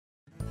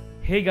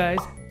Hey guys,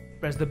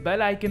 press the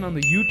bell icon on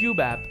the YouTube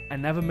app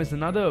and never miss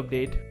another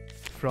update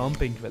from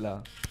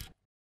Pinkvilla.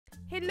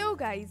 Hello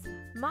guys,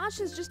 March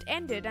has just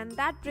ended and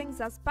that brings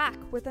us back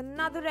with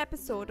another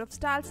episode of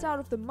Style Star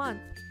of the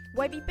Month,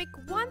 where we pick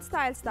one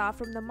style star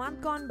from the month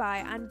gone by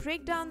and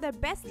break down their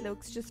best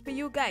looks just for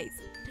you guys.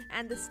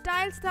 And the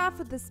style star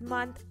for this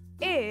month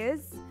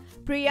is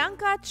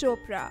Priyanka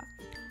Chopra.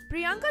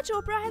 Priyanka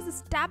Chopra has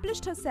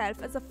established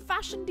herself as a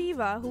fashion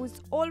diva who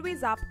is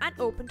always up and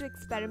open to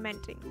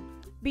experimenting.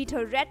 Be it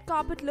her red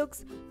carpet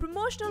looks,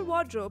 promotional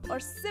wardrobe, or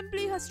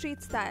simply her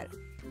street style,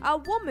 our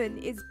woman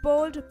is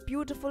bold,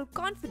 beautiful,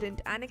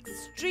 confident, and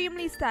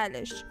extremely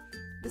stylish.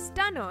 The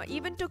stunner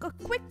even took a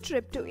quick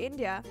trip to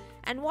India,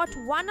 and what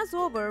won us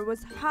over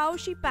was how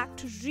she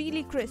packed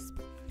really crisp.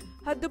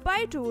 Her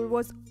Dubai tour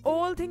was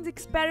all things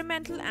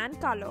experimental and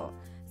color.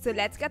 So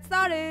let's get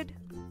started.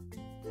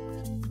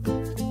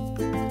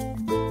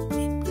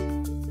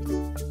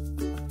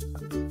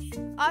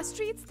 Our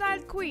street style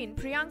queen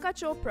Priyanka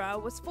Chopra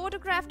was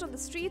photographed on the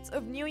streets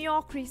of New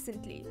York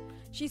recently.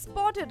 She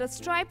sported a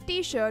striped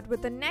t-shirt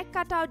with a neck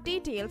cutout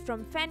detail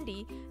from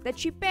Fendi that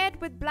she paired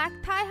with black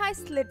thigh-high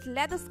slit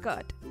leather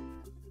skirt.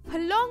 Her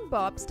long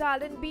bob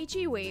styled in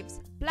beachy waves,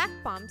 black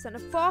pumps and a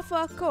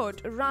fur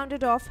coat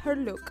rounded off her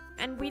look,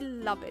 and we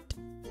love it.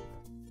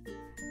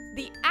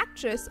 The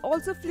actress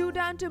also flew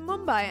down to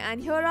Mumbai, and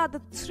here are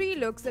the 3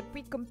 looks that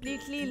we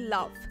completely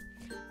love.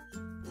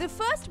 The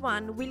first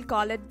one, we'll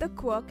call it the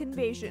quirk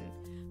invasion.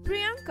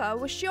 Priyanka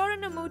was sure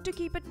in a mood to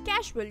keep it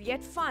casual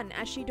yet fun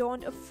as she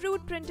donned a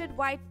fruit-printed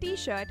white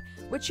t-shirt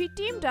which she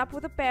teamed up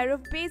with a pair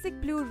of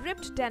basic blue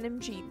ripped denim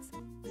jeans.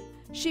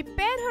 She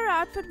paired her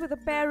outfit with a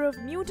pair of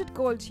muted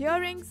gold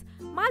earrings,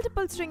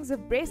 multiple strings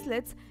of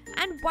bracelets,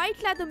 and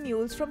white leather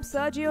mules from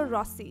Sergio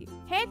Rossi.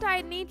 Hair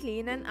tied neatly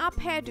in an up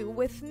hairdo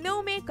with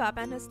no makeup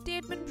and her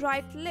statement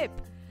bright lip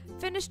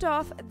finished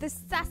off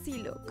this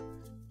sassy look.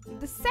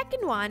 The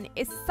second one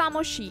is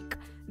summer chic.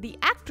 The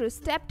actress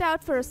stepped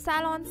out for a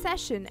salon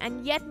session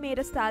and yet made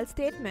a style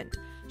statement.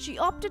 She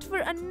opted for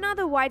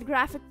another white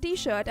graphic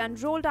t-shirt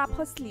and rolled up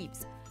her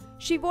sleeves.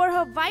 She wore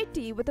her white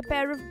tee with a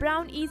pair of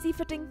brown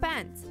easy-fitting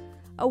pants,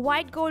 a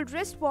white gold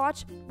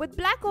wristwatch with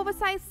black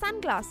oversized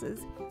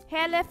sunglasses,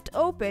 hair left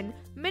open,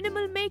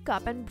 minimal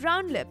makeup and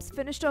brown lips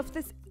finished off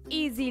this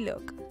easy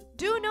look.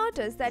 Do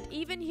notice that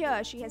even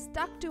here she has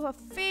stuck to her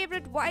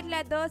favorite white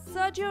leather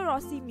Sergio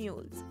Rossi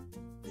mules.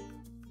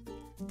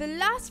 The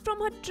last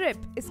from her trip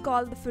is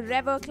called the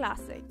Forever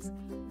Classics.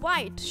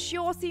 White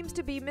sure seems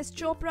to be Miss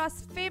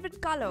Chopra's favorite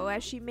color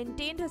as she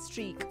maintained her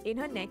streak in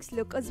her next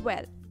look as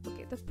well.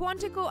 The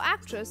Quantico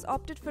actress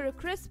opted for a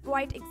crisp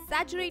white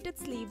exaggerated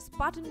sleeves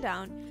button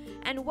down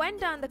and went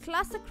down the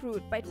classic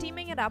route by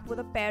teaming it up with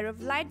a pair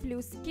of light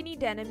blue skinny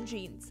denim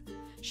jeans.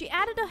 She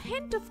added a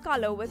hint of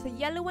color with a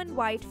yellow and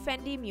white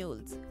Fendi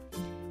mules.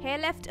 Hair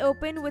left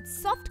open with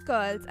soft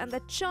curls and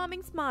that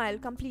charming smile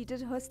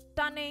completed her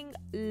stunning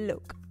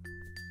look.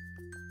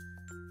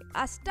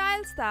 Our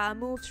style star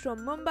moved from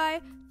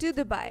Mumbai to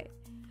Dubai.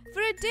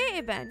 For a day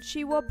event,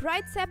 she wore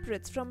bright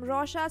separates from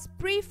Rosha's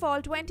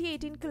pre-fall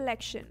 2018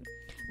 collection,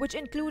 which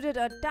included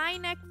a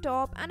tie-neck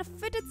top and a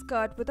fitted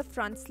skirt with a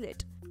front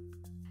slit.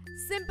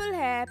 Simple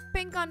hair,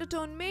 pink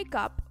undertone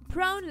makeup,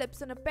 brown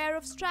lips and a pair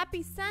of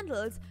strappy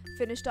sandals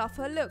finished off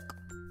her look.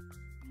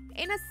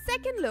 In a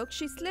second look,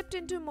 she slipped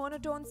into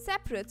monotone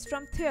separates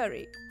from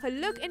Theory. Her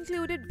look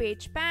included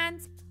beige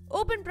pants,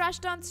 open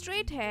brushed on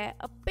straight hair,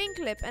 a pink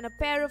lip and a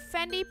pair of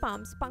Fendi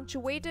pumps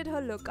punctuated her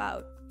look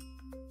out.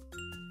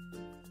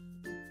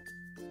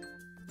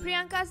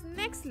 Priyanka's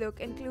next look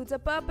includes a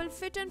purple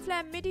fit and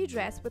flare midi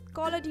dress with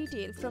collar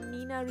detail from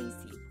Nina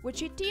Ricci, which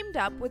she teamed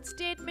up with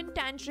statement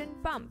tangerine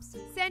pumps.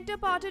 Center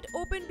parted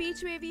open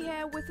beach wavy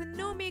hair with a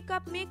no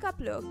makeup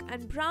look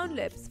and brown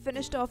lips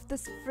finished off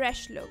this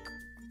fresh look.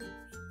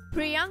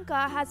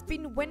 Priyanka has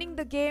been winning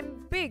the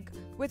game big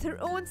with her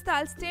own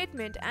style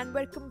statement and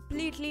we're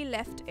completely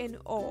left in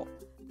awe.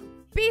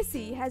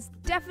 PC has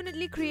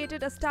definitely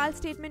created a style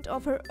statement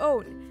of her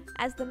own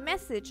as the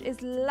message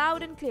is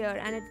loud and clear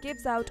and it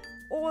gives out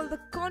all the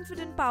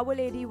confident power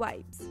lady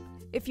vibes.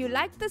 If you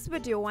liked this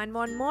video and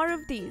want more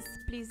of these,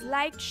 please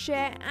like,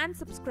 share and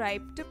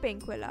subscribe to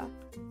Pinkvilla.